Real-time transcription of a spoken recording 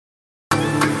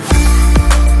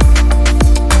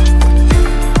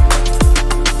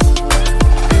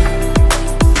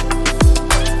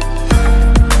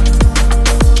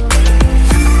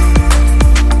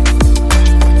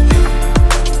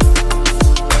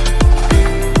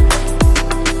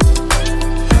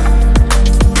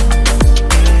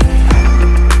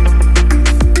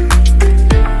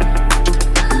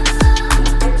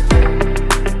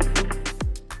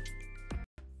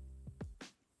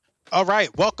All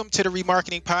right, welcome to the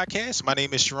Remarketing Podcast. My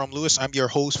name is Jerome Lewis. I'm your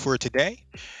host for today.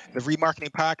 The Remarketing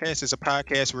Podcast is a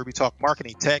podcast where we talk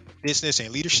marketing, tech, business,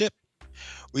 and leadership.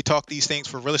 We talk these things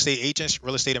for real estate agents,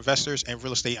 real estate investors, and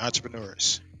real estate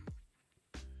entrepreneurs.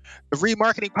 The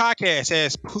Remarketing Podcast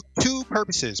has two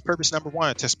purposes. Purpose number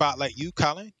one, to spotlight you,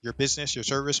 Colin, your business, your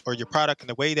service, or your product in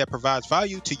a way that provides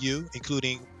value to you,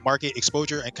 including market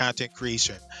exposure and content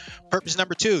creation. Purpose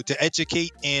number two, to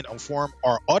educate and inform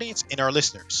our audience and our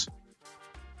listeners.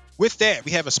 With that,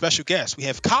 we have a special guest. We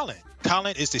have Colin.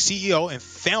 Colin is the CEO and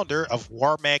founder of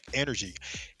Warmac Energy.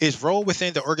 His role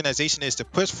within the organization is to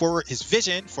push forward his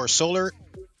vision for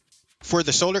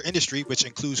the solar industry, which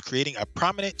includes creating a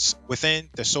prominence within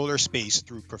the solar space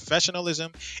through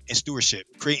professionalism and stewardship,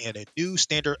 creating a new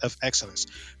standard of excellence.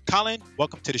 Colin,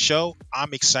 welcome to the show.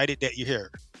 I'm excited that you're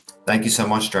here. Thank you so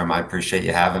much, Jerome. I appreciate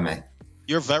you having me.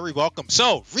 You're very welcome.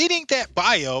 So, reading that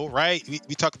bio, right?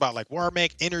 We talk about like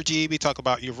Warmac Energy. We talk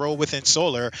about your role within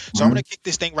solar. So, I want to kick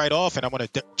this thing right off, and I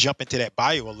want to jump into that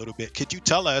bio a little bit. Could you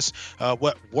tell us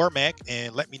what Warmac,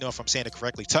 and let me know if I'm saying it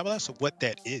correctly. Tell us what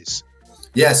that is.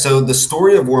 Yeah, so the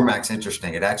story of Warmac's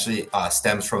interesting. It actually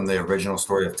stems from the original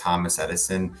story of Thomas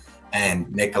Edison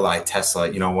and Nikola Tesla.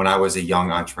 You know, when I was a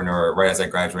young entrepreneur, right as I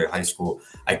graduated high school,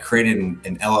 I created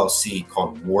an LLC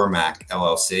called Warmac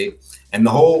LLC. And the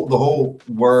whole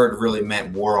word really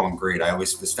meant war on greed. I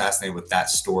always was fascinated with that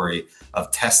story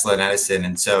of Tesla and Edison.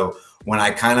 And so when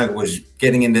I kind of was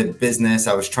getting into business,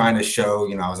 I was trying to show,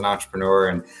 I was an entrepreneur,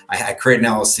 and I created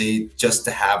an LLC just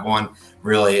to have one,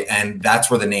 really. And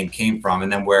that's where the name came from.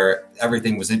 And then where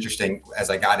everything was interesting, as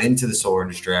I got into the solar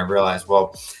industry, I realized,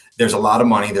 well, there's a lot of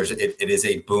money. It is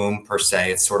a boom per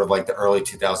se. It's sort of like the early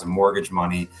 2000 mortgage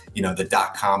money,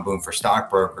 the .com boom for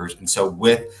stockbrokers. And so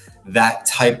with that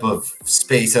type of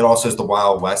space, it also is the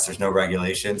Wild West. There's no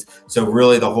regulations. So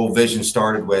really the whole vision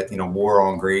started with, war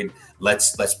on greed.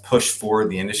 Let's push forward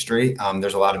the industry.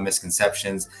 There's a lot of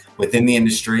misconceptions within the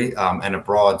industry and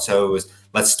abroad. So it was,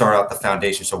 let's start out the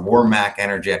foundation. So Warmac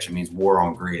Energy actually means war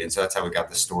on greed. And so that's how we got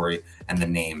the story and the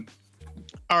name.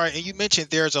 All right. And you mentioned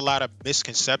there's a lot of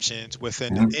misconceptions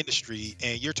within the industry,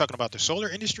 and you're talking about the solar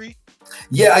industry?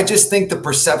 Yeah, I just think the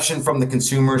perception from the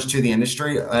consumers to the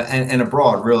industry and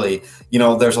abroad, really,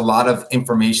 there's a lot of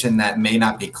information that may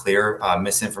not be clear,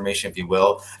 misinformation, if you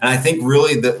will. And I think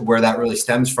really where that really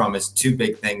stems from is two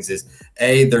big things is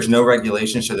A, there's no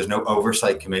regulation. So there's no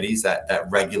oversight committees that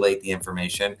regulate the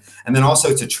information. And then also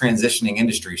it's a transitioning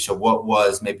industry. So what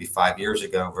was maybe 5 years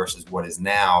ago versus what is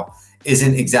now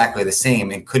isn't exactly the same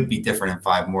and could be different in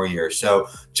 5 more years. So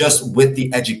just with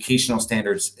the educational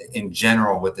standards in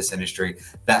general with this industry,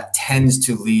 that tends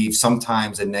to leave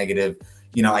sometimes a negative,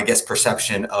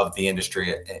 perception of the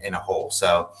industry in a whole.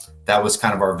 So that was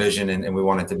kind of our vision. And we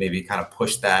wanted to maybe kind of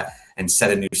push that and set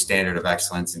a new standard of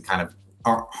excellence and kind of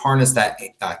harness that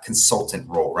consultant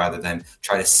role rather than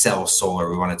try to sell solar.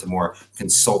 We wanted to more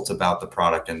consult about the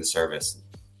product and the service.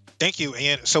 Thank you.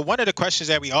 And so one of the questions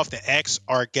that we often ask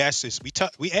our guests is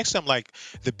we ask them like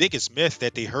the biggest myth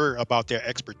that they heard about their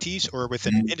expertise or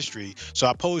within the industry. So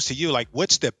I pose to you, like,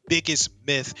 what's the biggest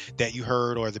myth that you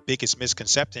heard or the biggest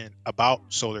misconception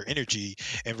about solar energy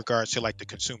in regards to like the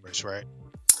consumers, right?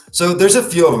 So there's a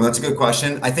few of them. That's a good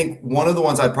question. I think one of the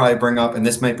ones I'd probably bring up, and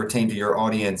this might pertain to your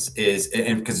audience, is,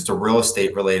 and because it's a real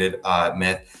estate related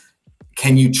myth,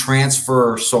 can you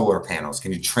transfer solar panels?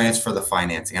 Can you transfer the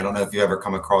financing? I don't know if you ever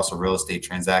come across a real estate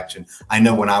transaction. I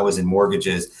know when I was in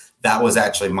mortgages, that was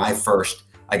actually my first,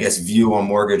 view on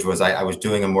mortgage was I was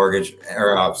doing a mortgage,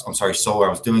 or solar. I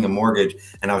was doing a mortgage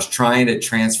and I was trying to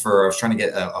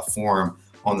get a form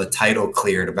on the title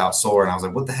cleared about solar. And I was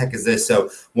like, what the heck is this? So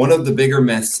one of the bigger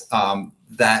myths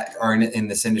that are in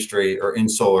this industry or in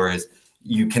solar is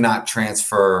you cannot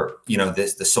transfer,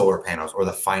 the solar panels or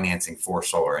the financing for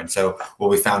solar. And so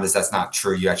what we found is that's not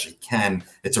true. You actually can.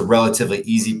 It's a relatively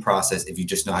easy process if you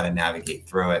just know how to navigate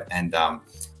through it. And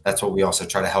that's what we also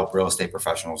try to help real estate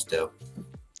professionals do.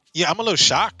 Yeah, I'm a little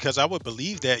shocked because I would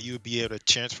believe that you would be able to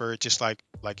transfer it just like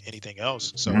anything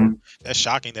else. So that's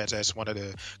shocking. That's one of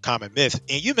the common myths.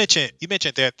 And you mentioned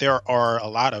that there are a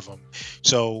lot of them.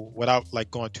 So without like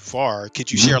going too far,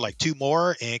 could you share like 2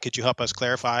 more, and could you help us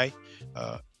clarify,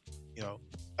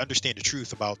 understand the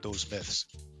truth about those myths?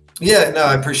 Yeah, no,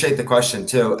 I appreciate the question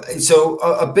too. So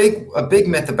a big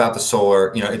myth about the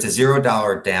solar, it's a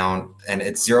 $0 down and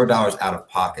it's $0 out of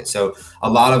pocket. So a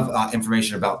lot of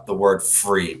information about the word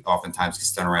free oftentimes gets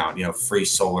thrown around, free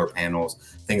solar panels,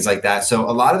 things like that. So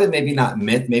a lot of it maybe not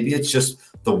myth, maybe it's just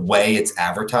the way it's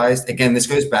advertised. Again, this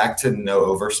goes back to no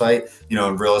oversight. In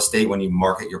real estate, when you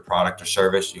market your product or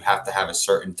service, you have to have a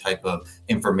certain type of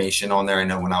information on there. I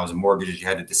know when I was in mortgages, you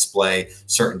had to display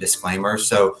certain disclaimers.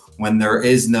 So when there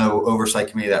is no oversight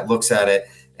committee that looks at it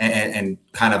and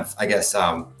kind of, I guess,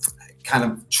 kind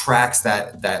of tracks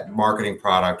that marketing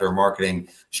product or marketing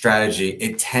strategy,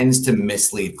 it tends to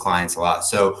mislead clients a lot.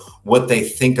 So what they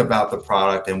think about the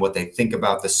product and what they think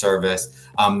about the service,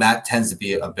 that tends to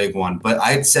be a big one. But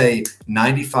I'd say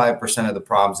 95% of the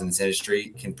problems in this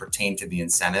industry can pertain to the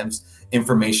incentives,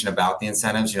 information about the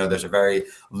incentives. There's a very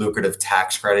lucrative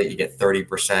tax credit. You get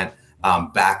 30%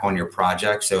 back on your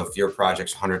project. So if your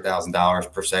project's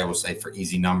 $100,000 per se, we'll say for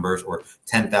easy numbers, or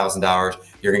 $10,000,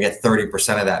 you're gonna get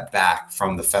 30% of that back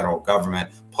from the federal government,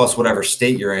 plus whatever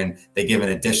state you're in, they give an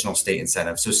additional state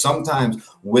incentive. So sometimes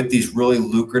with these really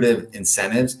lucrative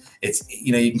incentives, it's,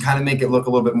 you can kind of make it look a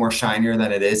little bit more shinier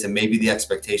than it is. And maybe the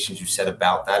expectations you set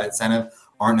about that incentive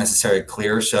aren't necessarily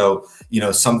clear. So,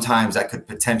 sometimes that could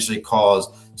potentially cause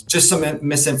just some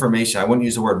misinformation. I wouldn't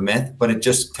use the word myth, but it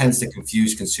just tends to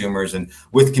confuse consumers. And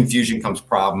with confusion comes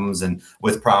problems. And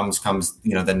with problems comes,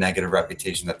 the negative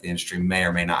reputation that the industry may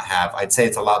or may not have. I'd say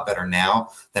it's a lot better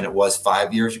now than it was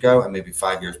 5 years ago and maybe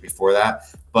 5 years before that.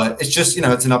 But it's just,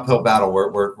 it's an uphill battle.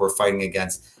 We're fighting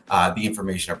against the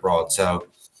information abroad. So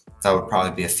that would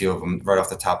probably be a few of them right off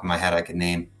the top of my head I could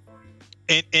name.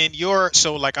 And you're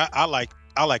so like I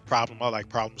like problem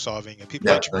solving, and people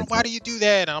are Yeah. like, Jerome, why do you do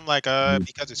that? And I'm like,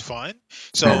 because it's fun.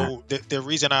 So the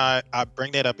reason I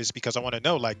bring that up is because I want to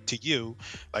know, like, to you,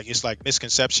 like, it's like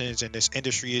misconceptions, and this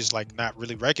industry is like not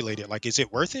really regulated. Like, is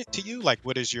it worth it to you? Like,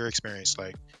 what is your experience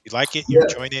like? You like it? You're Yeah.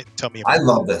 enjoying it? Tell me I about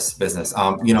love this business.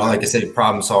 Like I said,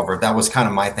 problem solver. That was kind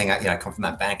of my thing. I come from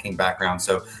that banking background,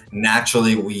 so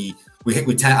naturally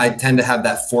I tend to have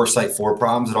that foresight for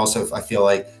problems. And also, I feel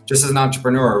like just as an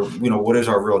entrepreneur, what is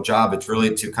our real job? It's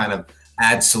really to kind of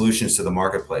add solutions to the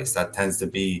marketplace. That tends to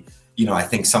be, I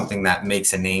think something that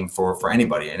makes a name for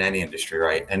anybody in any industry,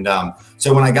 right? And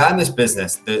so when I got in this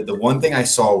business, the one thing I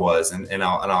saw was, and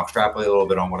I'll extrapolate a little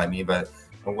bit on what I mean, but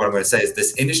what I'm going to say is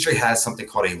this industry has something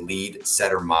called a lead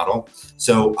setter model.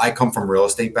 So I come from real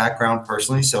estate background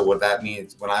personally. So what that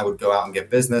means, when I would go out and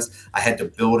get business, I had to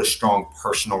build a strong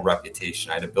personal reputation.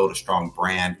 I had to build a strong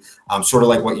brand, sort of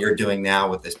like what you're doing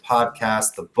now with this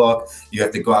podcast, the book. You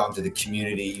have to go out into the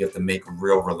community. You have to make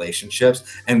real relationships.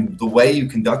 And the way you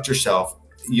conduct yourself,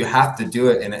 you have to do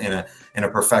it in a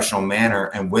professional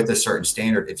manner and with a certain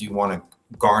standard if you want to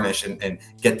garnish and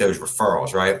get those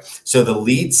referrals, right? So the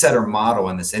lead setter model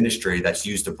in this industry that's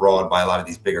used abroad by a lot of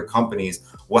these bigger companies,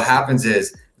 what happens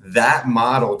is that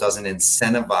model doesn't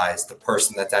incentivize the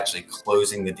person that's actually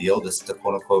closing the deal, this the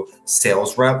quote unquote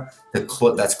sales rep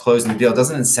that's closing the deal,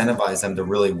 doesn't incentivize them to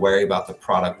really worry about the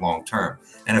product long term.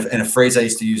 And a phrase I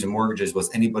used to use in mortgages was,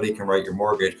 anybody can write your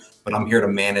mortgage, but I'm here to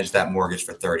manage that mortgage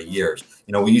for 30 years.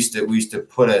 We used to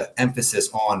put an emphasis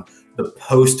on the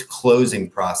post-closing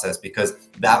process because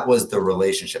that was the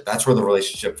relationship. That's where the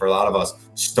relationship for a lot of us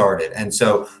started. And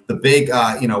so the big,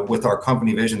 with our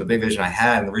company vision, the big vision I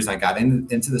had, and the reason I got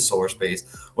into the solar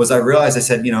space was I realized, I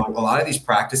said, a lot of these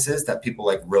practices that people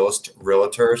like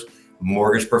realtors,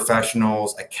 mortgage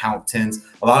professionals, accountants,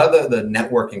 a lot of the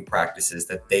networking practices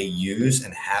that they use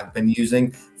and have been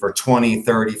using for 20,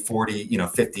 30, 40,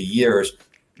 50 years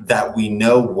that we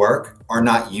know work are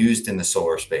not used in the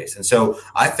solar space. And so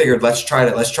I figured, let's try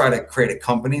to create a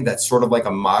company that's sort of like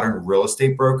a modern real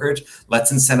estate brokerage.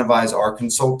 Let's incentivize our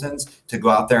consultants to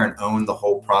go out there and own the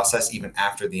whole process even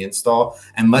after the install.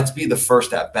 And let's be the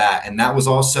first at bat. And that was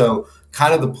also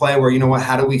kind of the play where,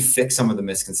 how do we fix some of the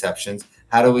misconceptions?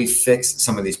 How do we fix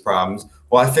some of these problems?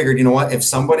 Well, I figured, if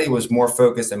somebody was more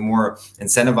focused and more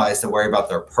incentivized to worry about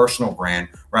their personal brand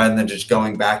rather than just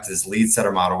going back to this lead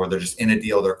setter model where they're just in a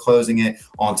deal, they're closing it,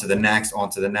 on to the next,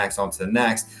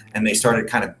 and they started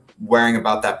kind of worrying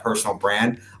about that personal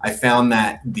brand, I found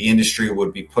that the industry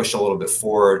would be pushed a little bit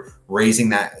forward, raising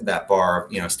that bar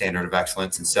of, standard of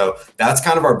excellence. And so that's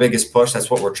kind of our biggest push.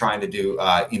 That's what we're trying to do,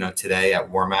 today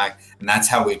at Warmac. And that's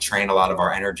how we train a lot of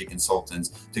our energy consultants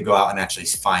to go out and actually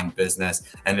find business.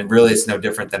 And it really is no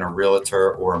different than a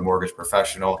realtor or a mortgage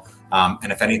professional.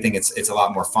 And if anything, it's a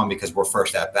lot more fun because we're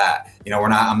first at bat.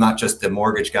 I'm not just the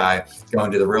mortgage guy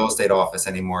going to the real estate office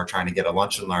anymore, trying to get a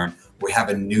lunch and learn. We have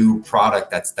a new product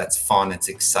that's fun. It's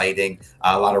exciting.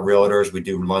 A lot of realtors we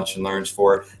do lunch and learns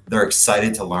for. They're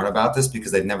excited to learn about this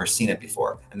because they've never seen it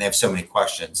before and they have so many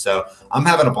questions. So I'm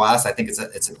having a blast. I think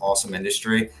it's an awesome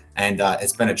industry, and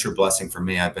it's been a true blessing for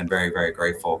me. I've been very, very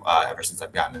grateful ever since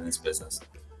I've gotten in this business.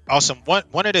 Awesome.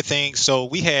 One of the things, so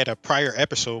we had a prior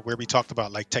episode where we talked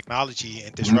about like technology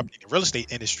and Mhm. disrupting the real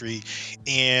estate industry,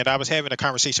 and I was having a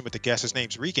conversation with the guest. His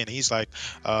name's Regan. He's like,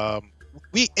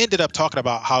 we ended up talking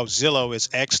about how Zillow is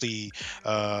actually,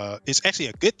 it's actually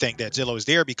a good thing that Zillow is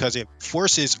there because it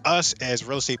forces us as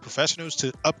real estate professionals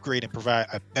to upgrade and provide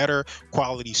a better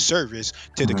quality service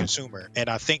to the Mhm. consumer. And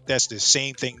I think that's the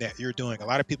same thing that you're doing. A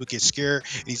lot of people get scared.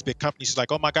 These big companies is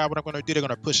like, oh my God, what I'm going to do? They're going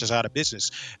to push us out of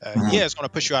business. Yeah, Mhm. it's going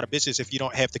to push you out of business if you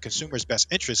don't have the consumer's best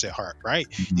interests at heart, right?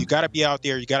 You Mhm. got to be out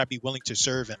there. You got to be willing to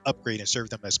serve and upgrade and serve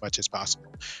them as much as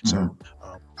possible. So Mhm.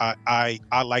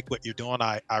 I like what you're doing.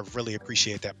 I really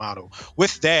appreciate that model.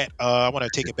 With that, I want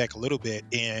to take it back a little bit.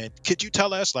 And could you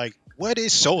tell us like what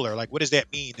is solar? Like, what does that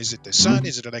mean? Is it the sun? Mhm.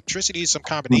 Is it electricity? Some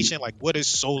combination? Mhm. Like, what is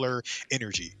solar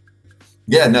energy?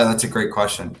 Yeah, no, that's a great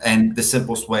question. And the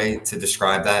simplest way to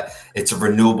describe that, it's a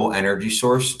renewable energy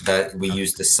source that we Uh,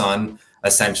 use the sun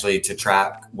essentially to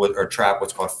trap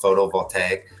what's called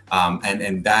photovoltaic.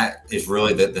 And that is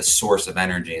really the source of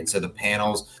energy. And so the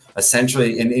panels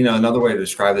essentially, and another way to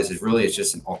describe this is really it's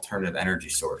just an alternative energy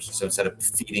source. So instead of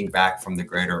feeding back from the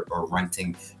grid or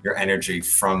renting your energy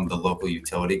from the local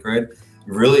utility grid,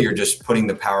 really you're just putting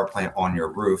the power plant on your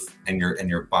roof and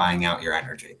you're buying out your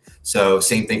energy. So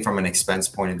same thing from an expense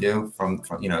point of view. From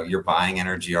you're buying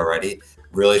energy already.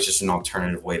 Really, it's just an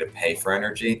alternative way to pay for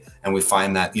energy. And we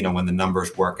find that when the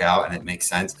numbers work out and it makes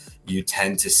sense, you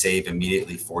tend to save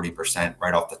immediately 40%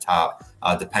 right off the top,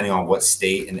 depending on what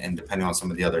state and depending on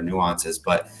some of the other nuances.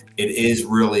 But it is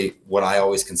really what I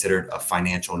always considered a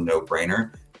financial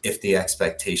no-brainer if the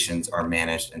expectations are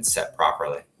managed and set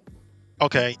properly.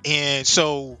 Okay, and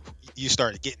so you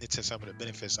started getting into some of the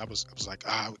benefits. I was like,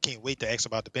 we can't wait to ask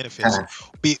about the benefits.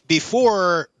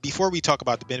 Before we talk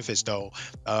about the benefits, though,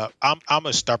 I'm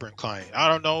a stubborn client. I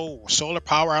don't know solar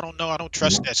power. I don't know. I don't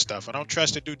trust that stuff. I don't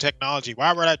trust the new technology.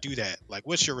 Why would I do that? Like,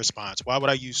 what's your response? Why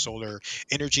would I use solar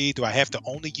energy? Do I have to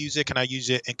only use it? Can I use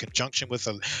it in conjunction with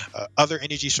other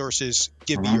energy sources?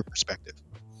 Give me Mhm. your perspective.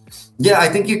 Yeah, I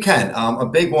think you can. A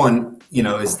big one,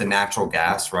 is the natural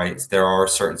gas, right? There are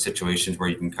certain situations where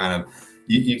you can kind of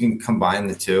you can combine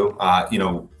the two.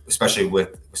 Especially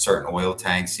with certain oil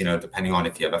tanks. Depending on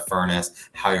if you have a furnace,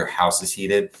 how your house is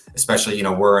heated. Especially,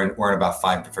 we're in about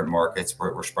five different markets.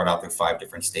 We're spread out through five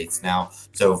different states now.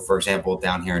 So, for example,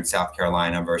 down here in South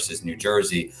Carolina versus New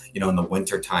Jersey, in the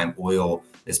wintertime, oil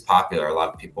is popular. A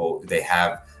lot of people they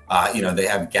have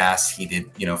gas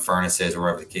heated, furnaces or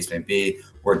whatever the case may be.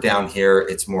 Where down here,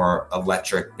 it's more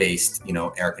electric based,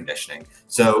 air conditioning.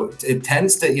 So it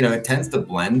tends to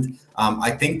blend. I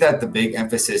think that the big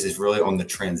emphasis is really on the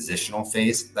transitional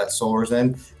phase that solar's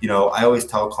in. I always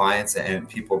tell clients and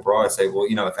people abroad, I say, well,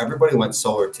 if everybody went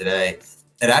solar today,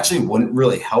 it actually wouldn't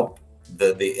really help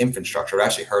the infrastructure. It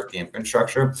actually hurt the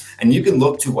infrastructure. And you can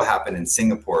look to what happened in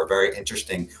Singapore. A very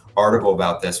interesting article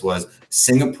about this was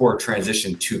Singapore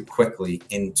transitioned too quickly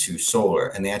into solar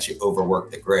and they actually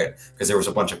overworked the grid because there was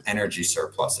a bunch of energy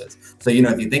surpluses. So,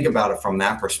 if you think about it from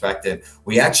that perspective,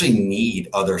 we actually need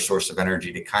other source of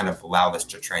energy to kind of allow this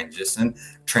to transition.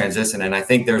 And I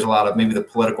think there's a lot of maybe the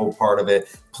political part of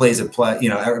it plays a play,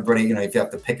 everybody, if you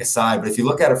have to pick a side, but if you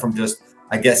look at it from just,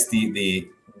 I guess, the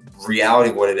reality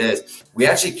of what it is, we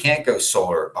actually can't go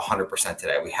solar 100%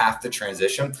 today. We have to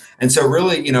transition. And so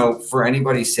really, for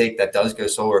anybody's sake that does go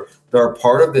solar, they're a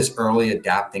part of this early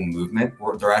adapting movement,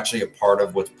 where they're actually a part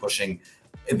of what's pushing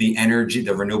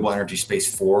the renewable energy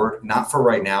space forward, not for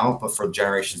right now, but for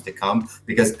generations to come.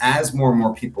 Because as more and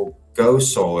more people go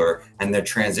solar and the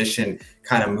transition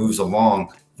kind of moves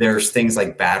along, there's things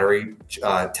like battery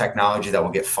technology that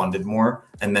will get funded more,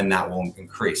 and then that will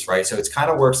increase, right? So it's kind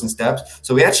of works in steps.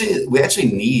 So we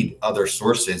actually need other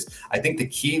sources. I think the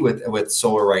key with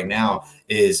solar right now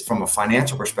is from a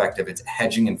financial perspective, it's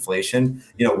hedging inflation.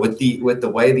 With the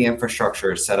way the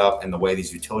infrastructure is set up and the way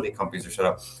these utility companies are set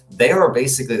up, they are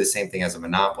basically the same thing as a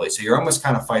monopoly. So you're almost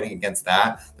kind of fighting against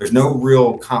that. There's no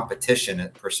real competition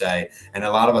per se. And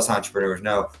a lot of us entrepreneurs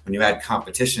know when you add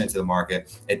competition into the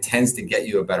market, it tends to get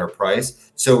you a better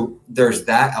price. So there's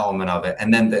that element of it.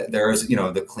 And then there's,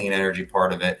 the clean energy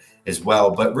part of it as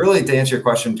well. But really, to answer your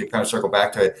question, to kind of circle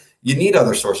back to it, you need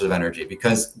other sources of energy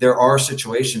because there are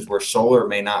situations where solar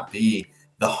may not be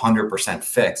the 100%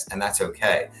 fixed, and that's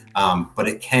okay. But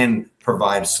it can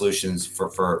provide solutions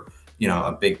for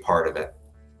a big part of it.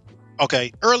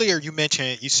 Okay, earlier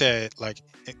you said like,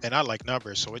 and I like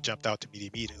numbers, so it jumped out to me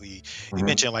immediately. You Mhm.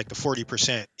 mentioned like the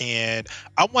 40%, and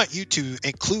I want you to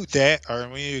include that, or I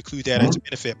want you to include that as a Mhm.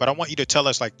 benefit. But I want you to tell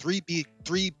us like three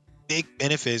big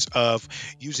benefits of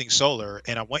using solar,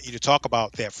 and I want you to talk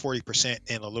about that 40%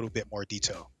 in a little bit more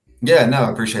detail. Yeah, no,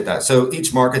 I appreciate that. So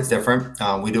each market's different.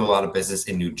 We do a lot of business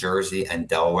in New Jersey and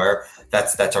Delaware.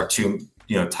 That's our two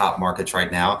top markets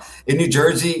right now. In New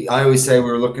Jersey, I always say we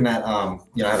were looking at I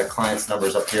had a client's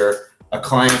numbers up here. A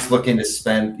client's looking to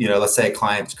spend let's say a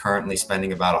client's currently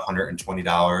spending about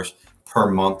 $120 per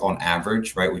month on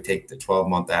average, right? We take the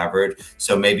 12-month average.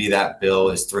 So maybe that bill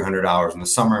is $300 in the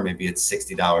summer, maybe it's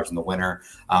 $60 in the winter,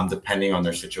 depending on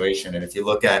their situation. And if you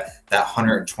look at that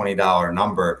 $120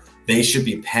 number, they should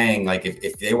be paying, like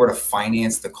if they were to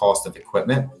finance the cost of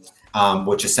equipment,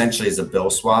 which essentially is a bill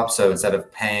swap. So instead of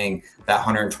paying that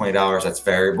 $120 that's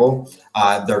variable,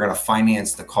 they're going to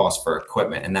finance the cost for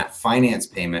equipment. And that finance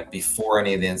payment before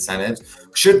any of the incentives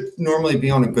should normally be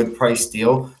on a good price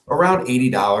deal around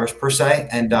 $80 per se.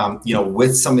 And,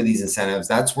 with some of these incentives,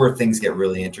 that's where things get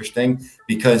really interesting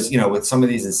because, with some of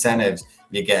these incentives,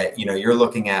 you get, you're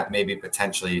looking at maybe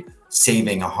potentially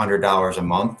saving $100 a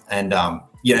month. And,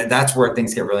 that's where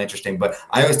things get really interesting. But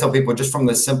I always tell people, just from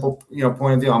the simple,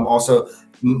 point of view, I'm also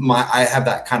I have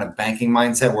that kind of banking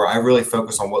mindset where I really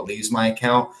focus on what leaves my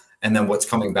account and then what's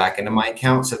coming back into my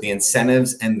account. So the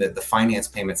incentives and the finance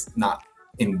payments not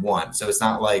in one. So it's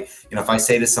not like, if I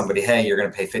say to somebody, hey, you're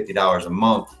going to pay $50 a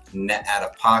month net out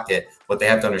of pocket, what they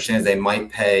have to understand is they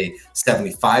might pay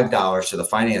 $75 to the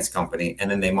finance company and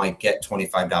then they might get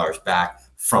 $25 back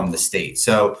from the state.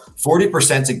 So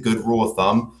 40% is a good rule of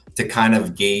thumb to kind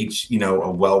of gauge,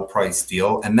 a well-priced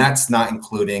deal. And that's not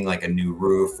including like a new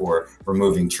roof or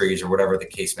removing trees or whatever the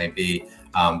case may be.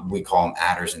 We call them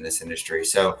adders in this industry.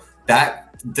 So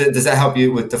does that help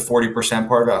you with the 40%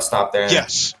 part of it? I'll stop there.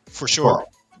 Yes, for sure.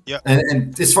 Cool. Yeah.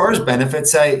 And as far as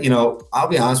benefits say, I'll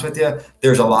be honest with you,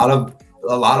 there's a lot of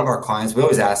our clients, we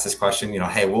always ask this question,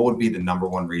 hey, what would be the number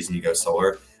one reason you go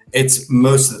solar? It's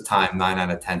most of the time, 9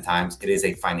 out of 10 times, it is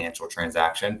a financial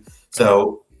transaction.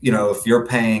 So, if you're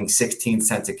paying 16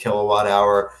 cents a kilowatt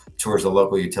hour towards the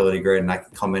local utility grid, and I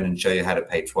can come in and show you how to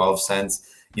pay 12 cents,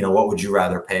 what would you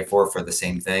rather pay for the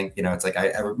same thing? It's like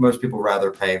most people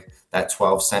rather pay that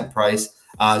 12-cent price.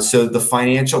 So the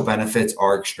financial benefits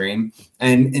are extreme.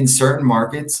 And in certain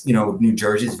markets, New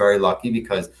Jersey is very lucky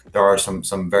because there are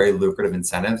some very lucrative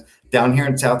incentives. Down here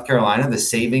in South Carolina, the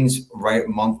savings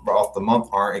month off the month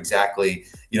aren't exactly,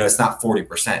 it's not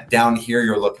 40%. Down here,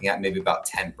 you're looking at maybe about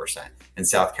 10% in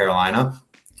South Carolina.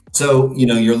 So,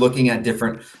 you're looking at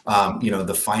different,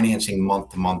 the financing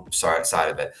month to month side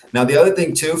of it. Now, the other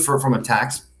thing too, from a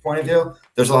tax point of view,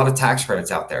 there's a lot of tax credits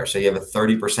out there. So you have a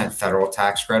 30% federal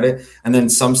tax credit. And then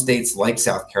some states like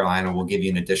South Carolina will give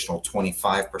you an additional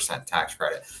 25% tax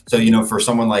credit. So, for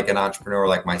someone like an entrepreneur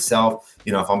like myself,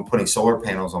 if I'm putting solar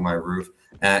panels on my roof,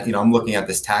 I'm looking at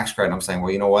this tax credit and I'm saying,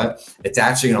 well, you know what? It's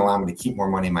actually going to allow me to keep more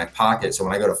money in my pocket. So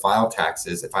when I go to file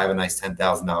taxes, if I have a nice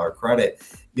 $10,000 credit,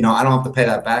 I don't have to pay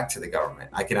that back to the government.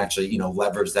 I can actually,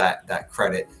 leverage that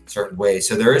credit certain ways.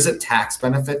 So there is a tax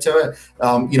benefit to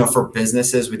it. For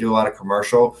businesses, we do a lot of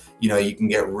commercial, you can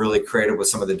get really creative with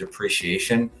some of the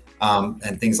depreciation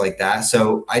and things like that.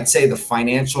 So I'd say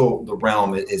the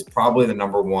realm is probably the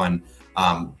number one,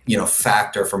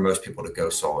 factor for most people to go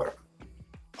solar.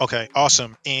 Okay,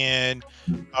 awesome. And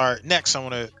our next,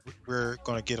 we're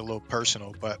gonna get a little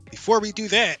personal, but before we do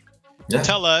that, Yeah.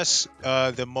 tell us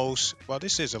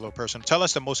this is a little personal. Tell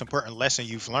us the most important lesson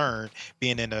you've learned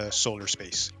being in a solar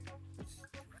space.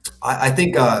 I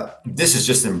think this is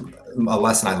just a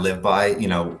lesson I live by.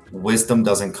 Wisdom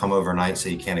doesn't come overnight, so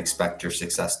you can't expect your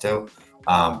success to.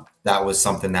 That was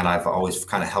something that I've always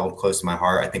kind of held close to my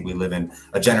heart. I think we live in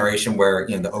a generation where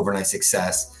the overnight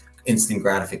success, instant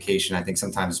gratification. I think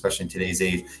sometimes, especially in today's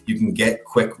age, you can get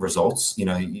quick results. You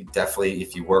definitely,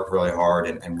 if you work really hard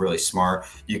and really smart,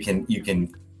 you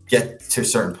can get to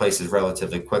certain places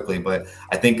relatively quickly. But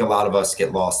I think a lot of us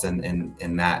get lost in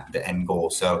that, the end goal.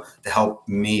 So to help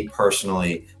me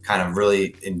personally kind of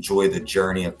really enjoy the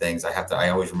journey of things, I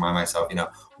always remind myself,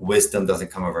 wisdom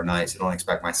doesn't come overnight. So don't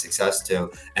expect my success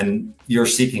to, and you're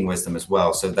seeking wisdom as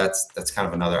well. So that's kind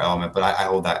of another element, but I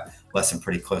hold that lesson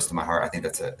pretty close to my heart. I think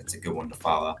it's a good one to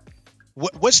follow.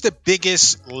 What's the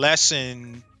biggest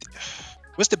lesson?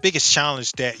 What's the biggest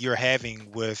challenge that you're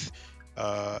having with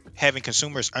having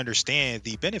consumers understand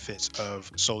the benefits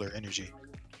of solar energy?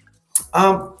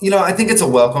 I think it's a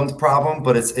welcomed problem,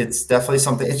 but it's definitely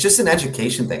something. It's just an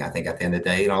education thing. I think at the end of the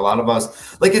day, a lot of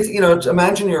us like it's.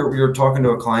 Imagine you're talking to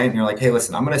a client and you're like, hey,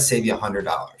 listen, I'm going to save you $100,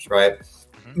 right?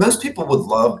 Mm-hmm. Most people would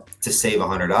love to save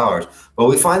 $100, but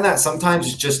we find that sometimes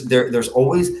it's just there's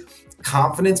always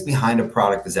confidence behind a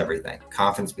product is everything.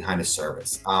 Confidence behind a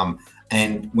service.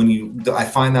 And I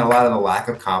find that a lot of the lack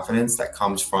of confidence that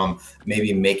comes from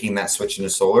maybe making that switch into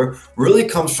solar really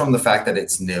comes from the fact that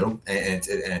it's new and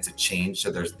it's a change.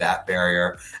 So there's that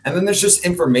barrier. And then there's just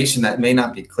information that may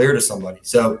not be clear to somebody.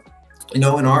 So, in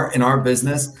our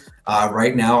business,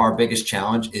 right now, our biggest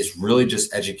challenge is really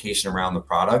just education around the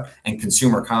product and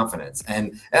consumer confidence.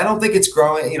 And I don't think it's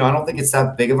growing. I don't think it's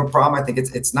that big of a problem. I think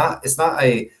it's not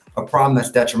a problem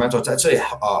that's detrimental. It's actually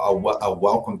a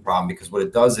welcome problem, because what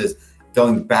it does is,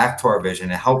 going back to our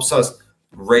vision, it helps us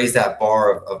raise that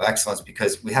bar of excellence,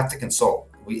 because we have to consult.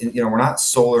 We're not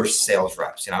solar sales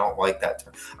reps. I don't like that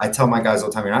term. I tell my guys all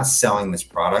the time, you're not selling this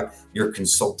product, you're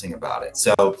consulting about it.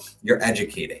 So you're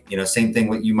educating. Same thing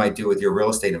what you might do with your real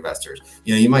estate investors.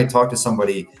 You might talk to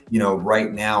somebody,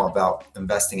 right now about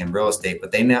investing in real estate,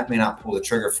 but they may not pull the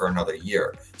trigger for another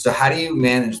year. So how do you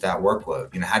manage that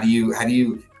workload? How do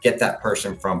you get that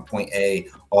person from point A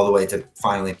all the way to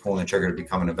finally pulling the trigger to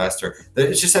become an investor?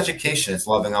 It's just education. It's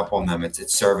loving up on them.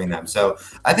 It's serving them. So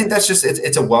I think that's just,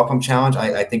 it's a welcome challenge.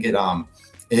 I think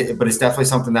but it's definitely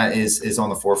something that is on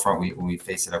the forefront. We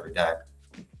face it every day.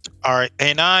 All right,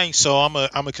 and I'm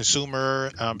a consumer.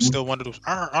 I'm still one of those.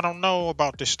 I don't know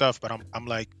about this stuff, but I'm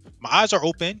like, my eyes are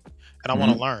open and I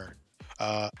want to Mhm. learn.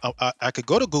 I could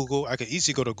go to Google. I could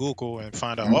easily go to Google and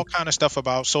find out all Mhm. kind of stuff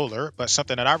about solar. But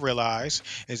something that I realize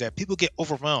is that people get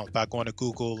overwhelmed by going to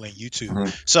Google and YouTube.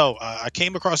 Mhm. So I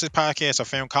came across this podcast. I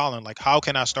found Colin. Like, how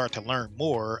can I start to learn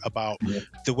more about Mhm.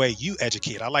 the way you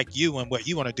educate? I like you and what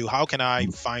you want to do. How can I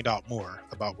Mhm. find out more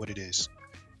about what it is?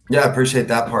 Yeah, I appreciate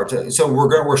that part too. So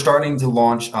we're starting to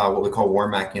launch what we call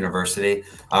Warmac University.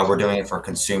 We're Okay. doing it for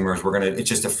consumers. It's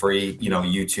just a free,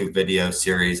 YouTube video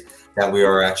series that we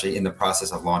are actually in the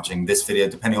process of launching. This video,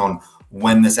 depending on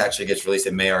when this actually gets released,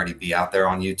 it may already be out there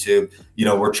on YouTube.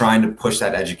 We're trying to push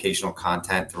that educational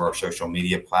content through our social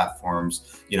media platforms.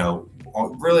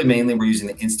 Really mainly we're using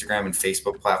the Instagram and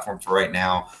Facebook platforms for right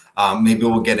now. Maybe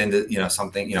we'll get into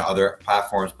something other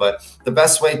platforms, but the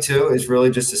best way too is really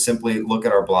just to simply look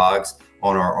at our blogs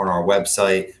on our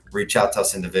website, reach out to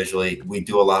us individually. We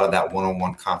do a lot of that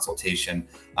one-on-one consultation,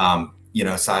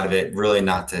 side of it, really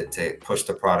not to push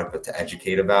the product, but to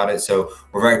educate about it. So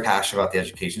we're very passionate about the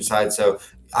education side. So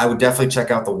I would definitely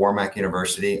check out the Warmac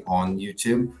University on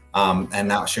YouTube, and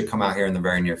that should come out here in the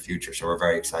very near future. So we're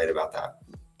very excited about that.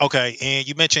 Okay, and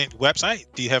you mentioned website.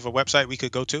 Do you have a website we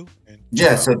could go to and check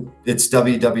Yeah, out? so it's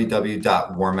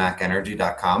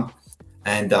www.warmacenergy.com.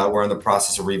 And we're in the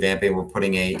process of revamping. We're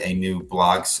putting a new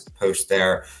blogs post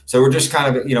there. So we're just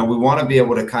kind of, we want to be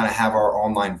able to kind of have our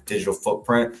online digital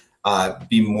footprint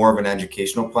be more of an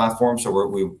educational platform. So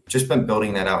we've just been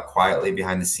building that out quietly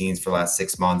behind the scenes for the last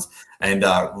 6 months. And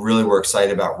really, we're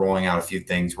excited about rolling out a few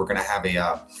things. We're going to have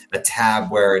a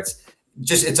tab where it's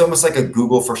almost like a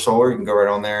Google for solar. You can go right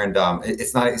on there, and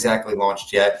it's not exactly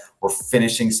launched yet. We're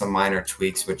finishing some minor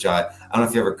tweaks, which I don't know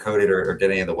if you ever coded or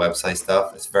did any of the website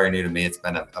stuff. It's very new to me. It's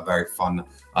been a very fun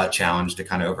challenge to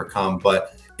kind of overcome,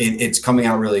 but it's coming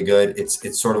out really good.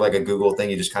 It's sort of like a Google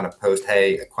thing. You just kind of post,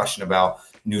 hey, a question about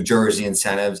New Jersey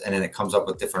incentives, and then it comes up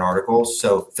with different articles.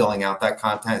 So filling out that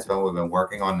content is what we've been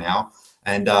working on now.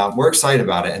 And we're excited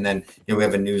about it. And then we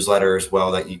have a newsletter as well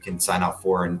that you can sign up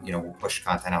for, and we'll push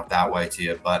content out that way to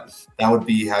you. But that would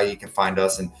be how you can find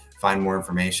us and find more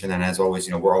information. And as always,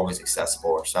 we're always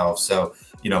accessible ourselves. So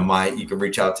you can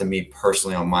reach out to me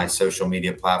personally on my social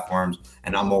media platforms,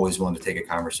 and I'm always willing to take a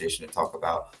conversation to talk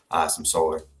about some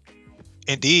solar.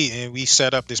 Indeed, and we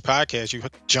set up this podcast. You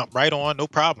jump right on, no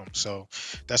problem. So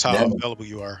that's Yeah. how available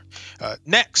you are.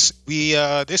 Next, we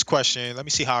this question. Let me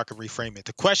see how I can reframe it.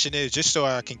 The question is, just so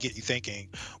I can get you thinking,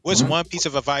 what's Mhm. one piece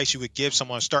of advice you would give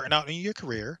someone starting out in your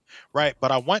career, right?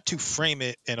 But I want to frame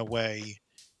it in a way.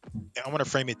 I want to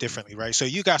frame it differently, right? So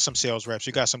you got some sales reps,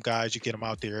 you got some guys, you get them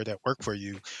out there that work for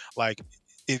you. Like,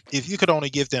 if you could only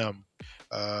give them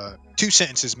two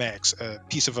sentences max, a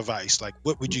piece of advice, like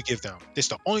what would you give them? It's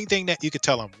the only thing that you could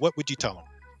tell them. What would you tell them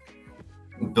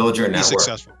Build your to be network.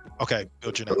 successful? Okay,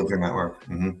 build your Build network. your network.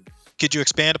 Mhm. Could you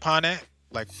expand upon that?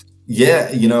 Like, Yeah,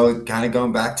 kind of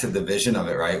going back to the vision of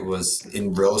it, right? Was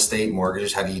in real estate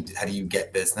mortgages. How do you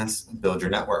get business? Build your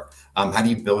network. How do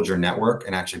you build your network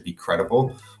and actually be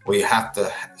credible? Well, you have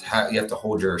to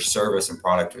hold your service and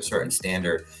product to a certain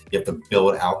standard. You have to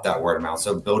build out that word of mouth.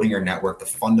 So building your network, the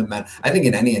fundamental. I think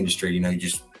in any industry, you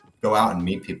just go out and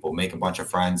meet people, make a bunch of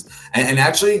friends, and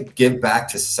actually give back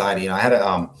to society. I had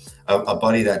a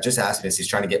buddy that just asked me this. He's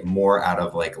trying to get more out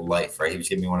of like life, right? He was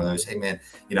giving me one of those, hey man,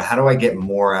 how do I get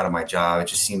more out of my job? It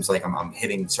just seems like I'm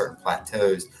hitting certain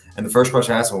plateaus. And the first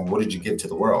question I asked him, well, what did you give to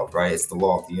the world, right? It's the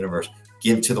law of the universe.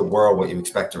 give to the world what you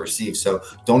expect to receive. So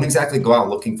don't exactly go out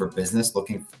looking for business,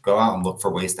 go out and look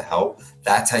for ways to help.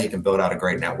 That's how you can build out a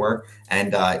great network.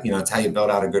 And, it's how you build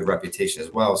out a good reputation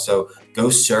as well. So go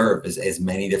serve as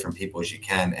many different people as you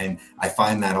can. And I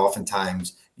find that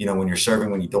oftentimes, when you're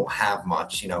serving, when you don't have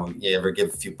much, you ever give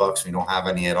a few bucks when you don't have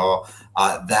any at all,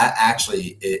 that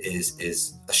actually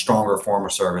is a stronger form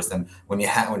of service than when you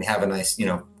have a nice,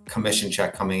 commission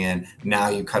check coming in. Now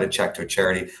you cut a check to a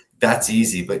charity. That's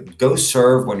easy, but go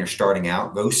serve when you're starting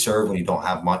out. Go serve when you don't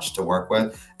have much to work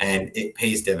with, and it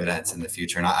pays dividends in the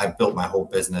future. And I've built my whole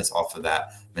business off of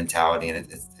that mentality, and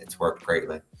it's worked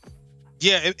greatly.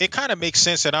 Yeah, it kind of makes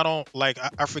sense. And I don't like,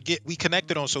 I forget we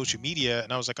connected on social media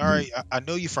and I was like, all Mhm. right, I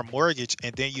know you from mortgage,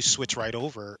 and then you switch right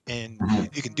over, and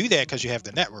Mhm. you can do that because you have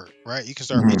the network, right? You can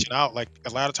start Mhm. reaching out. Like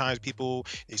a lot of times people,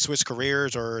 they switch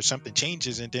careers or something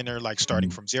changes and then they're like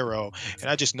starting Mhm. from zero. And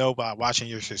I just know by watching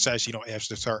your success, you don't have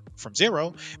to start from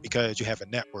zero because you have a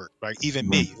network. Like even Mhm.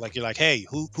 me, like you're like, hey,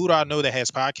 who do I know that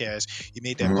has podcasts? You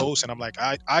made that Mhm. post and I'm like,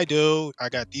 I do. I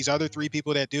got these other three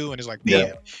people that do. And it's like, Yeah.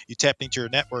 bam, you tapped into your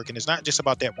network, and it's not just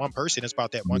about that one person, it's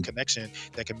about that one Mhm. connection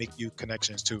that can make you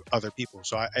connections to other people.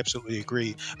 So I absolutely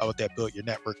agree with that build your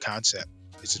network concept.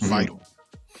 It's Mhm. vital.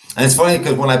 And it's funny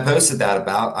because when I posted that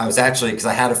I was actually, because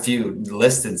I had a few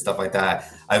lists and stuff like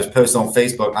that. I was posting on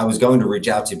Facebook. I was going to reach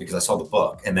out to you because I saw the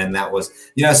book, and then that was,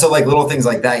 so like little things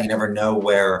like that. You never know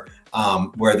where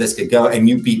this could go. And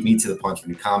you beat me to the punch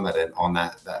when you commented on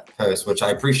that post, which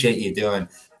I appreciate you doing,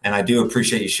 and I do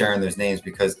appreciate you sharing those names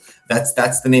because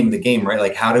that's the name of the game, right?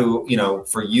 Like how do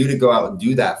for you to go out and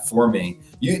do that for me,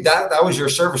 that was your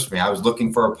service to me. I was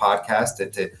looking for a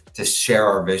podcast to share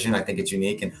our vision. I think it's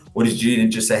unique. And what did you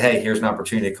didn't just say, hey, here's an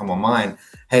opportunity to come on mine.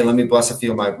 Hey, let me bless a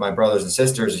few of my brothers and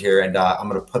sisters here, and I'm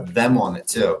going to put them on it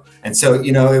too. And so,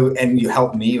 and you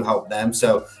help me, you help them.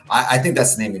 So I think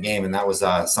that's the name of the game. And that was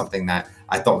something that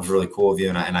I thought was really cool of you.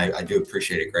 And I do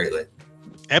appreciate it greatly.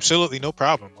 Absolutely, no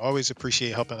problem. Always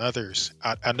appreciate helping others.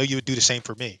 I know you would do the same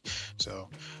for me. So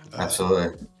uh,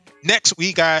 Absolutely. next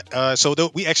we got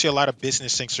we actually a lot of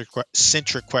business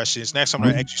centric questions. Next I'm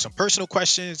going to Mhm. ask you some personal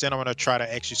questions, then I'm going to try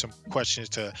to ask you some questions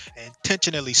to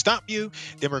intentionally stop you,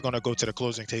 then we're going to go to the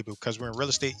closing table because we're in real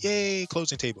estate. Yay,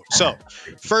 closing table. So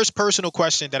first personal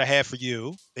question that I have for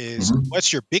you is, Mhm.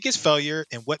 what's your biggest failure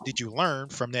and what did you learn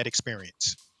from that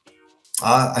experience?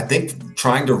 I think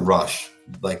trying to rush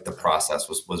like the process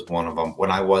was one of them.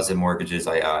 When I was in mortgages,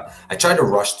 I tried to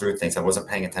rush through things. I wasn't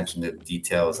paying attention to the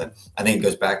details, and I think it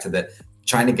goes back to the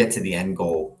trying to get to the end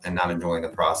goal and not enjoying the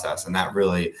process, and that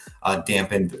really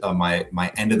dampened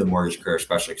my end of the mortgage career,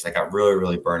 especially because I got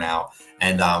really burnt out,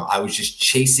 and I was just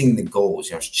chasing the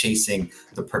goals. I was chasing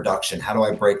the production. How do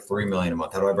I break 3 million a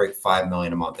month? How do I break 5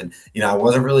 million a month? And I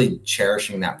wasn't really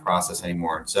cherishing that process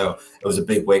anymore, and so it was a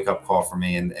big wake up call for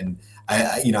me, and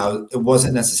it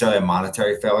wasn't necessarily a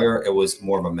monetary failure. It was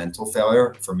more of a mental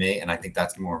failure for me. And I think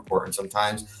that's more important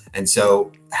sometimes. And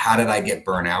so how did I get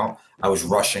burnt out? I was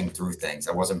rushing through things.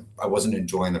 I wasn't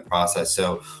enjoying the process.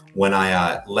 So when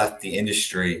I left the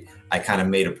industry, I kind of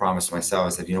made a promise to myself. I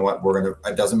said, you know what,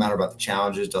 it doesn't matter about the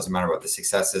challenges, doesn't matter about the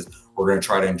successes. We're going to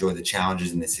try to enjoy the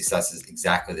challenges and the successes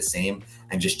exactly the same,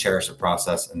 and just cherish the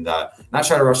process, and not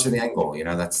try to rush to the end goal.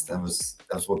 That was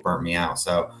what burnt me out.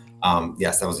 So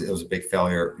yes, it was a big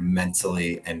failure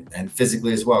mentally and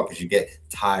physically as well, because you get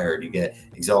tired, you get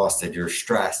exhausted, you're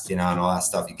stressed, and all that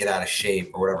stuff. You get out of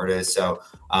shape or whatever it is. So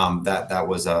that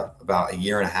was about a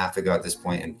year and a half ago at this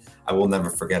point, and I will never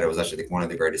forget. It was actually one of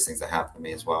the greatest things that happened to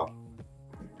me as well.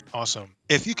 Awesome.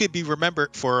 If you could be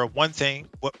remembered for one thing,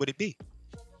 what would it be?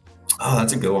 Oh,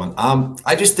 that's a good one.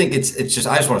 I just think it's just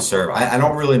I just want to serve. I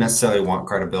don't really necessarily want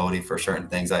credibility for certain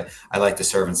things. I like to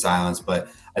serve in silence, but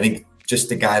I think just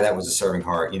the guy that was a serving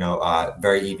heart,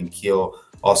 very even keel.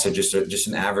 Also, just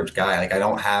an average guy. Like I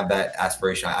don't have that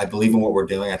aspiration. I believe in what we're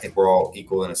doing. I think we're all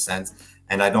equal in a sense,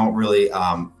 and I don't really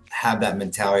have that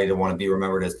mentality to want to be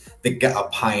remembered as a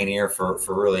pioneer for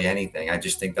really anything. I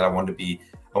just think that I wanted to be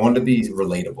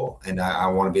relatable, and I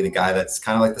want to be the guy that's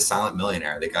kind of like the silent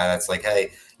millionaire, the guy that's like,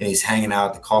 hey, he's hanging out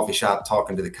at the coffee shop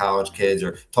talking to the college kids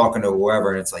or talking to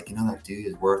whoever, and it's like, that dude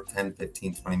is worth 10,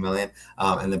 15, 20 million.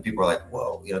 And then people are like,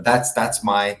 whoa, that's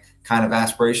my kind of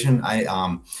aspiration.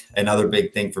 Another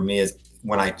big thing for me is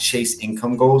when I chase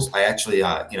income goals, I actually,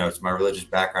 it's my religious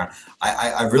background.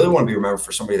 I really want to be remembered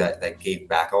for somebody that gave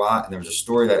back a lot. And there was a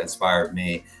story that inspired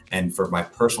me. And for my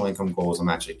personal income goals, I'm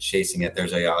actually chasing it.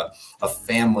 There's a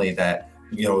family that,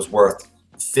 is worth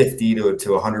 50 to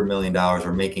 100 million dollars,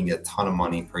 or making a ton of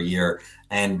money per year,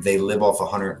 and they live off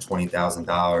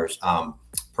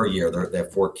 $120,000 they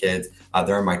have 4 kids.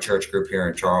 They're in my church group here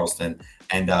in Charleston,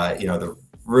 and they're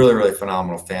really, really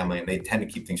phenomenal family, and they tend to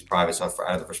keep things private. So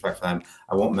out of respect for them,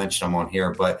 I won't mention them on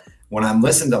here. But when I'm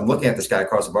listening, I'm looking at this guy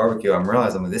across the barbecue. I'm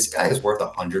realizing this guy is worth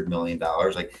 $100 million.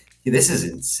 Like this is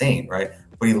insane, right?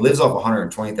 But he lives off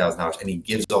 $120,000 and he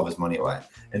gives all of his money away.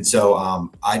 And so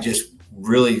I just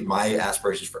really my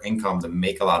aspirations for income to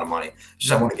make a lot of money.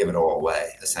 Just I want to give it all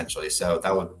away essentially. So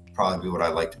that would probably be what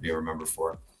I'd like to be remembered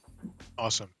for.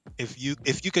 Awesome. If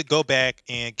you could go back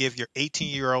and give your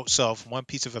 18-year-old self one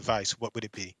piece of advice, what would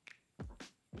it be?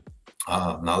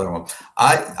 Another one.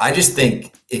 I just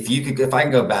think if I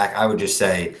can go back, I would just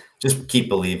say, just keep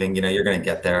believing, you're going to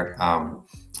get there.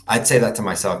 I'd say that to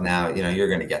myself now, you're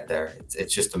going to get there.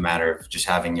 It's just a matter of just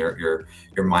having your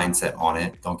mindset on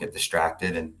it. Don't get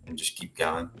distracted and just keep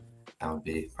going. That would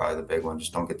be probably the big one.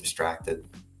 Just don't get distracted.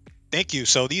 Thank you.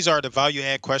 So these are the value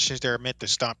add questions. They're meant to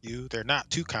stump you. They're not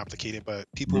too complicated, but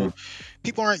Mhm.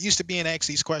 people aren't used to being asked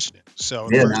these questions. So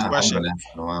the Yeah, no, first I haven't question, been asked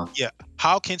in a while. yeah,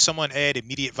 how can someone add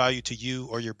immediate value to you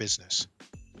or your business?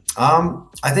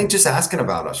 I think just asking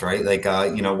about us, right? Like,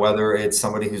 whether it's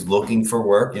somebody who's looking for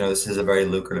work, this is a very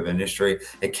lucrative industry.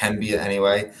 It can be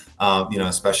anyway,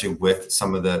 especially with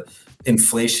some of the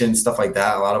inflation, stuff like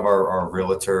that. A lot of our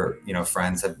realtor,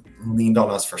 friends have leaned on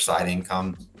us for side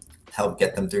income, help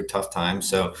get them through tough times.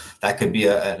 So that could be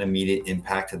an immediate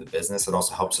impact to the business. It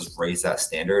also helps us raise that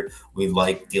standard. We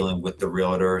like dealing with the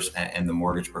realtors and the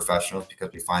mortgage professionals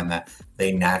because we find that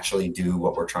they naturally do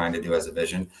what we're trying to do as a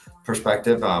vision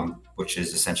perspective, which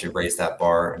is essentially raise that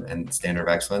bar and standard of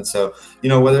excellence. So,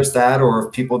 whether it's that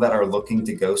or people that are looking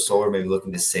to go solar, maybe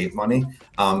looking to save money,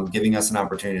 giving us an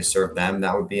opportunity to serve them,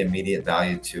 that would be immediate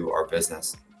value to our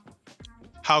business.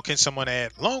 How can someone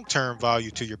add long-term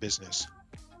value to your business?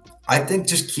 I think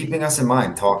just keeping us in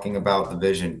mind, talking about the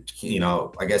vision,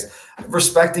 I guess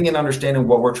respecting and understanding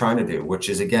what we're trying to do, which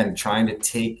is again trying to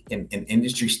take an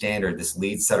industry standard, this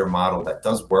lead setter model that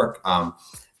does work,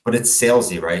 but it's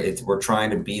salesy, right? We're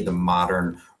trying to be the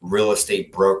modern real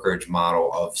estate brokerage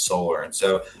model of solar, and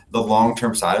so the long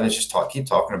term side of it is just keep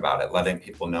talking about it, letting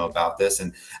people know about this,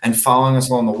 and following us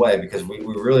along the way because we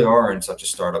really are in such a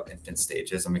startup infant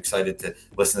stages. I'm excited to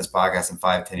listen to this podcast in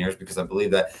 5-10 years because I believe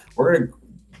that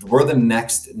we're the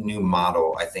next new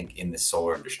model, I think, in the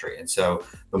solar industry. And so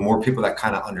the more people that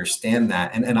kind of understand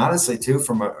that, and honestly, too,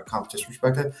 from a competition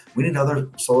perspective, we need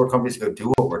other solar companies to go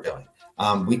do what we're doing.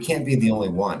 We can't be the only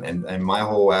one. And my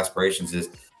whole aspirations is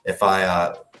if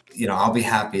I'll be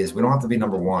happy is we don't have to be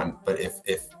number one, but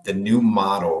if the new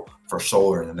model for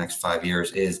solar in the next 5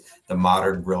 years is the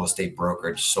modern real estate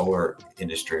brokerage solar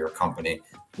industry or company,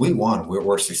 we won.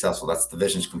 We're successful. That's the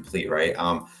vision's complete, right?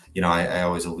 I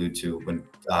always allude to when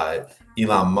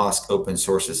Elon Musk open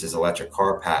sources his electric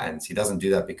car patents. He doesn't do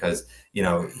that because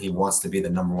he wants to be the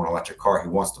number one electric car. He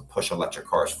wants to push electric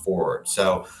cars forward.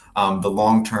 So the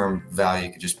long term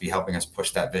value could just be helping us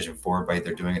push that vision forward by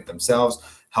either doing it themselves,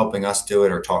 helping us do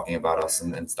it, or talking about us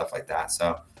and stuff like that.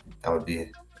 So that would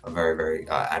be a very, very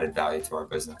added value to our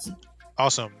business.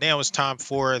 Awesome. Now it's time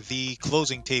for the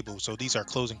closing table. So these are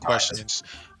closing All right. questions.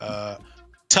 Uh,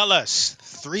 Tell us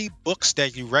 3 books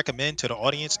that you recommend to the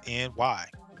audience and why.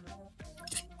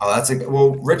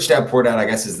 Oh, Rich Dad Poor Dad, I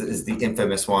guess, is the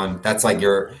infamous one. That's like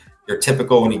your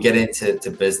typical when you get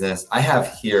into business. I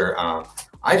have here.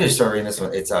 I just started reading this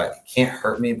one. It's Can't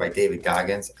Hurt Me by David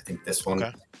Goggins. I think this one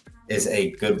Okay. is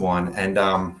a good one. And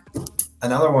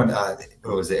another one,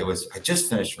 what was it? It was I just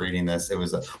finished reading this. It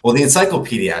was the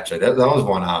Encyclopedia. Actually, that was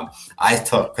one I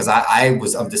took because I'm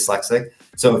dyslexic.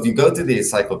 So if you go through the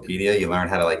encyclopedia, you learn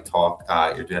how to like talk.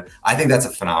 I think that's a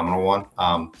phenomenal one.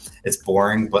 It's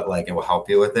boring, but like it will help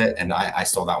you with it. And I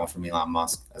stole that one from Elon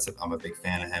Musk. I'm a big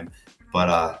fan of him.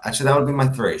 But actually, that would be my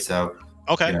three. So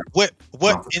Okay. you know,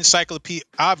 What um, encyclopedia?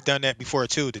 I've done that before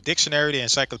too. The dictionary, the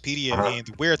encyclopedia, uh-huh. and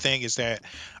the weird thing is that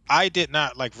I did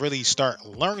not like really start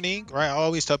learning. Right. I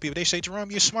always tell people they say, Jerome,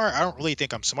 you're smart. I don't really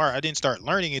think I'm smart. I didn't start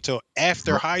learning until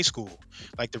after high school.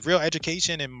 Like the real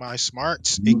education and my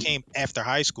smarts, it Mhm. came after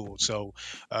high school. So,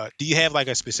 do you have like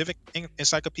a specific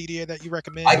encyclopedia that you I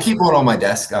recommend? keep one on my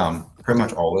desk, pretty Okay.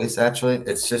 much always. Actually,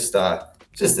 it's just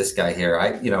this guy here.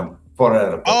 I bought it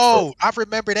at a bookstore. Oh, I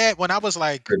remember that when I was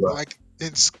like I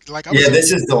was Yeah, in.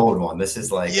 this is the old one. This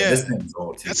is like this Yeah, thing's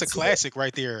old too. You that's can a see that. classic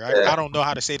right there. I Yeah, don't know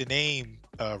how to say the name,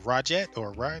 Rajet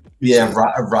or Rod. You say yeah, it?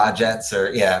 Rajets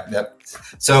or yeah, yep.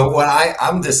 So when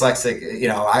I'm dyslexic,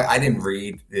 I didn't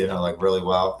read, like really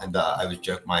well, and I was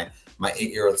joking. My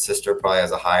 8-year-old sister probably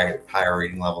has a higher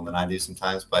reading level than I do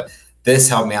sometimes, but this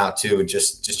helped me out too.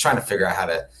 Just trying to figure out how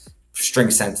to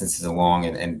string sentences along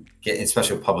and get,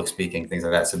 especially with public speaking, things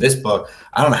like that. So this book,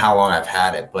 I don't know how long I've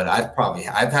had it, but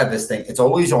I've had this thing. It's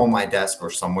always on my desk or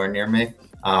somewhere near me.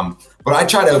 But I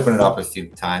try to open it up a few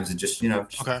times and just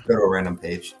just Okay. go to a random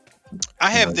page.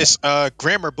 I You have know, this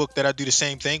grammar book that I do the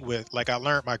same thing with. Like I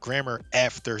learned my grammar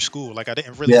after school. Like I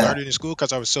didn't really yeah, learn it in school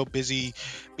because I was so busy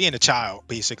being a child,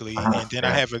 basically. And then I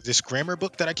yeah. have this grammar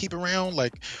book that I keep around.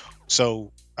 Like,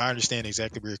 so I understand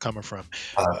exactly where you're coming from.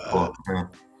 Uh, Cool. Yeah.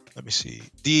 let me see.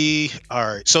 The All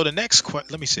right. So the next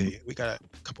let me see. We got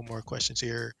a couple more questions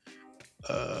here.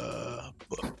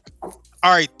 Book. All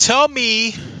right. Tell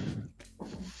me.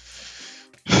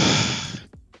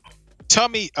 Tell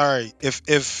me. All right. If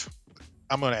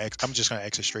I'm just gonna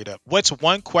ask it straight up. What's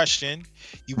one question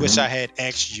you wish I Mhm. had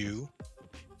asked you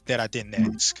that I didn't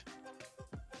Hmm. ask?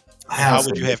 I And how would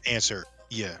honestly, you have answered?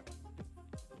 Yeah.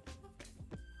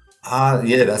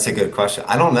 yeah, that's a good question.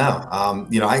 I don't know.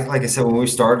 Like I said, when we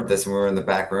started this and we were in the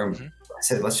back room, Mhm. I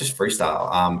said, let's just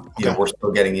freestyle. Okay. We're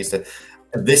still getting used to.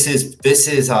 This is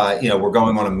we're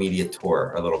going on a media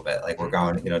tour a little bit. Like we're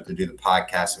Mhm. going, to do the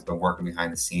podcast. We've been working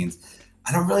behind the scenes.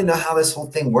 I don't really know how this whole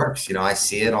thing works. I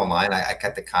see it online. I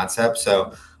get the concept.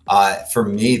 So for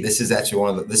me, this is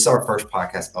actually this is our first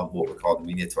podcast of what we call the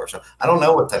media tour. So I don't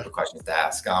know what type Okay. of questions to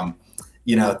ask.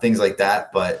 Things like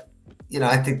that. But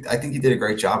I think you did a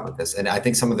great job with this, and I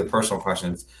think some of the personal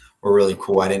questions were really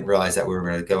cool. I didn't realize that we were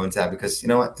going to go into that because you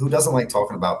know what? Who doesn't like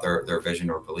talking about their vision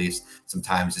or beliefs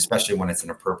sometimes, especially when it's an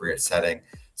appropriate setting.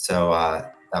 So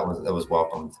that was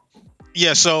welcomed.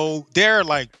 Yeah, so there are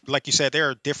like you said, there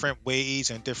are different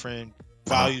ways and different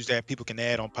Uh-huh. values that people can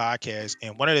add on podcasts.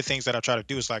 And one of the things that I try to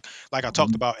do is like I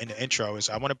talked Mhm. about in the intro is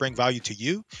I want to bring value to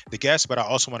you, the guest, but I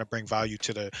also want to bring value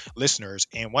to the listeners.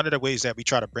 And one of the ways that we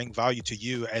try to bring value to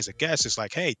you as a guest is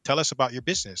like, hey, tell us about your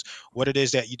business, what it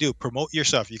is that you do, promote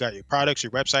yourself. You got your products,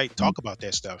 your website, talk about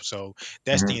that stuff. So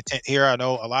that's the Mhm. intent here. I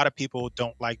know a lot of people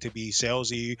don't like to be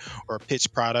salesy or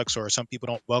pitch products, or some people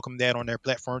don't welcome that on their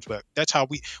platforms, but that's how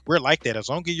we're like that. As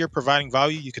long as you're providing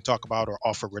value, you can talk about or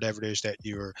offer whatever it is that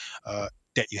uh,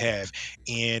 you have.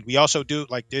 And we also do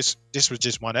like this. This was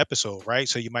just one episode, right?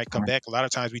 So you might come back. A lot of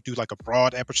times we do like a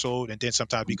broad episode, and then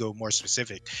sometimes we go more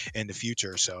specific in the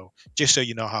future. So just so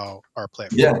you know how our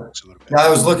platform Yeah. works a little bit. No, I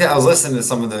was listening to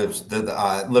some of those,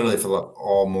 literally for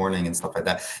all morning and stuff like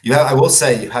that. I will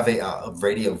say, you have a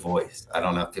radio voice. I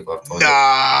don't know if people have told you.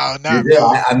 Nah, You not do. me.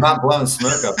 I'm not blowing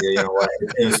smoke up here. You know what?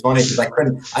 It was funny because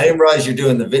I didn't realize you're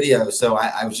doing the video, so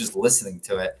I was just listening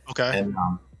to it, Okay. and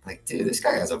like, dude, this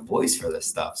guy has a voice for this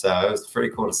stuff. So it was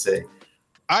pretty cool to see.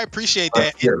 I appreciate But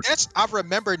that. And yeah, that's, I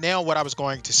remember now what I was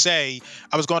going to say.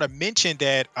 I was going to mention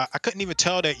that I couldn't even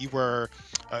tell that you were,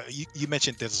 you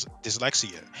mentioned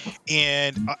dyslexia.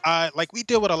 And like we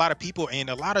deal with a lot of people, and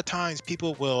a lot of times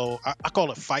people will, I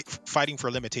call it fighting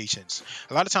for limitations.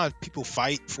 A lot of times people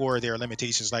fight for their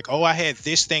limitations, like, oh, I had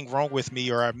this thing wrong with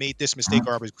me, or I made this mistake,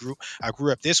 or I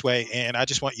grew up this way. And I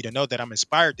just want you to know that I'm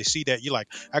inspired to see that you're like,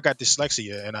 I got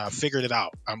dyslexia and I figured it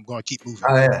out. I'm going to keep moving.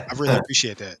 oh yeah, I really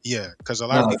appreciate that. Yeah, because a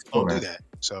lot no, of that's people cool, don't do man. that.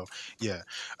 So yeah,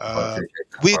 I uh, appreciate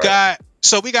that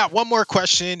part. we got one more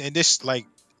question, and this like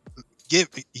give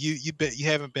you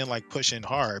haven't been like pushing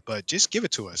hard, but just give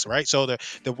it to us, right? So the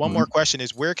one more Mhm, question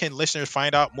is, where can listeners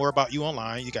find out more about you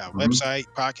online? You got a mhm. website,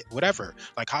 pocket, whatever.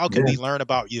 Like, how can Yeah. we learn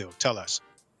about you? Tell us.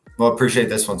 Well, appreciate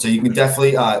this one. So you can Mhm.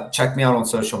 definitely check me out on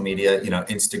social media.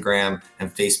 Instagram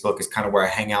and Facebook is kind of where I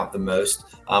hang out the most.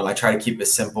 I try to keep it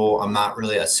simple. I'm not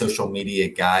really a social media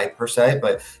guy per se,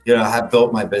 but I have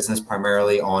built my business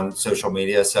primarily on social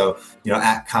media. So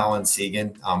at Colin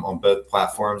Segan on both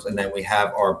platforms, and then we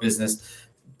have our business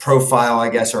profile, I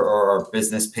guess, or our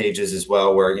business pages as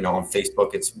well, where on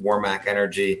Facebook it's Warmac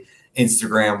Energy,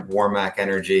 Instagram Warmac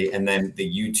Energy, and then the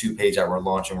YouTube page that we're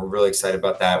launching. We're really excited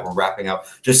about that. We're wrapping up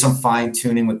just some fine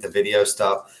tuning with the video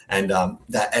stuff and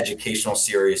that educational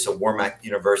series. So Warmac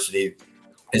University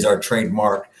is our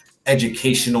trademark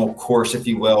educational course, if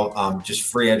you will, just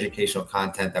free educational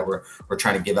content that we're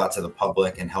trying to give out to the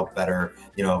public and help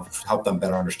them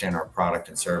better understand our product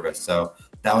and service. So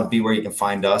that would be where you can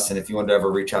find us. And if you want to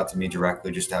ever reach out to me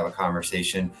directly, just to have a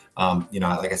conversation,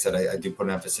 like I said, I do put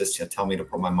an emphasis to tell me to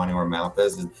put my money where my mouth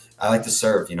is. And I like to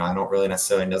serve. I don't really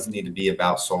necessarily, it doesn't need to be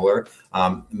about solar.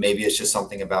 Maybe it's just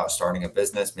something about starting a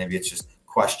business. Maybe it's just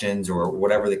questions or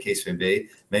whatever the case may be.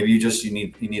 Maybe you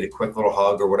need a quick little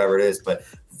hug or whatever it is. But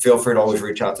feel free to always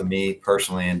reach out to me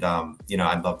personally, and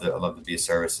I'd love to be of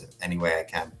service any way I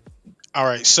can. All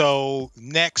right. So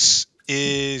next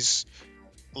is,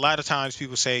 a lot of times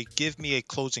people say, give me a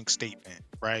closing statement,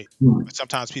 right? Hmm. But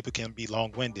sometimes people can be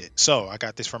long winded. So I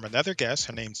got this from another guest.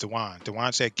 Her name's Dewan.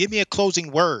 Dewan said, give me a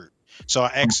closing word. So I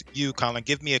asked you, Colin,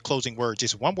 give me a closing word.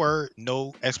 Just one word,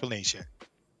 no explanation.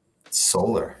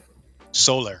 Solar.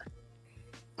 Solar.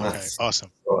 Okay, That's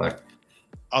awesome. solar.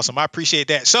 Awesome. I appreciate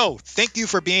that. So thank you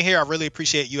for being here. I really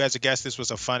appreciate you as a guest. This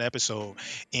was a fun episode.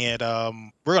 And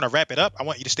we're going to wrap it up. I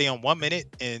want you to stay on 1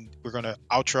 minute and we're going to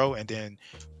outro and then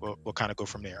we'll kind of go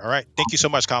from there. All right. Thank you so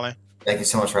much, Colin. Thank you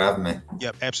so much for having me.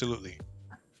 Yep, absolutely.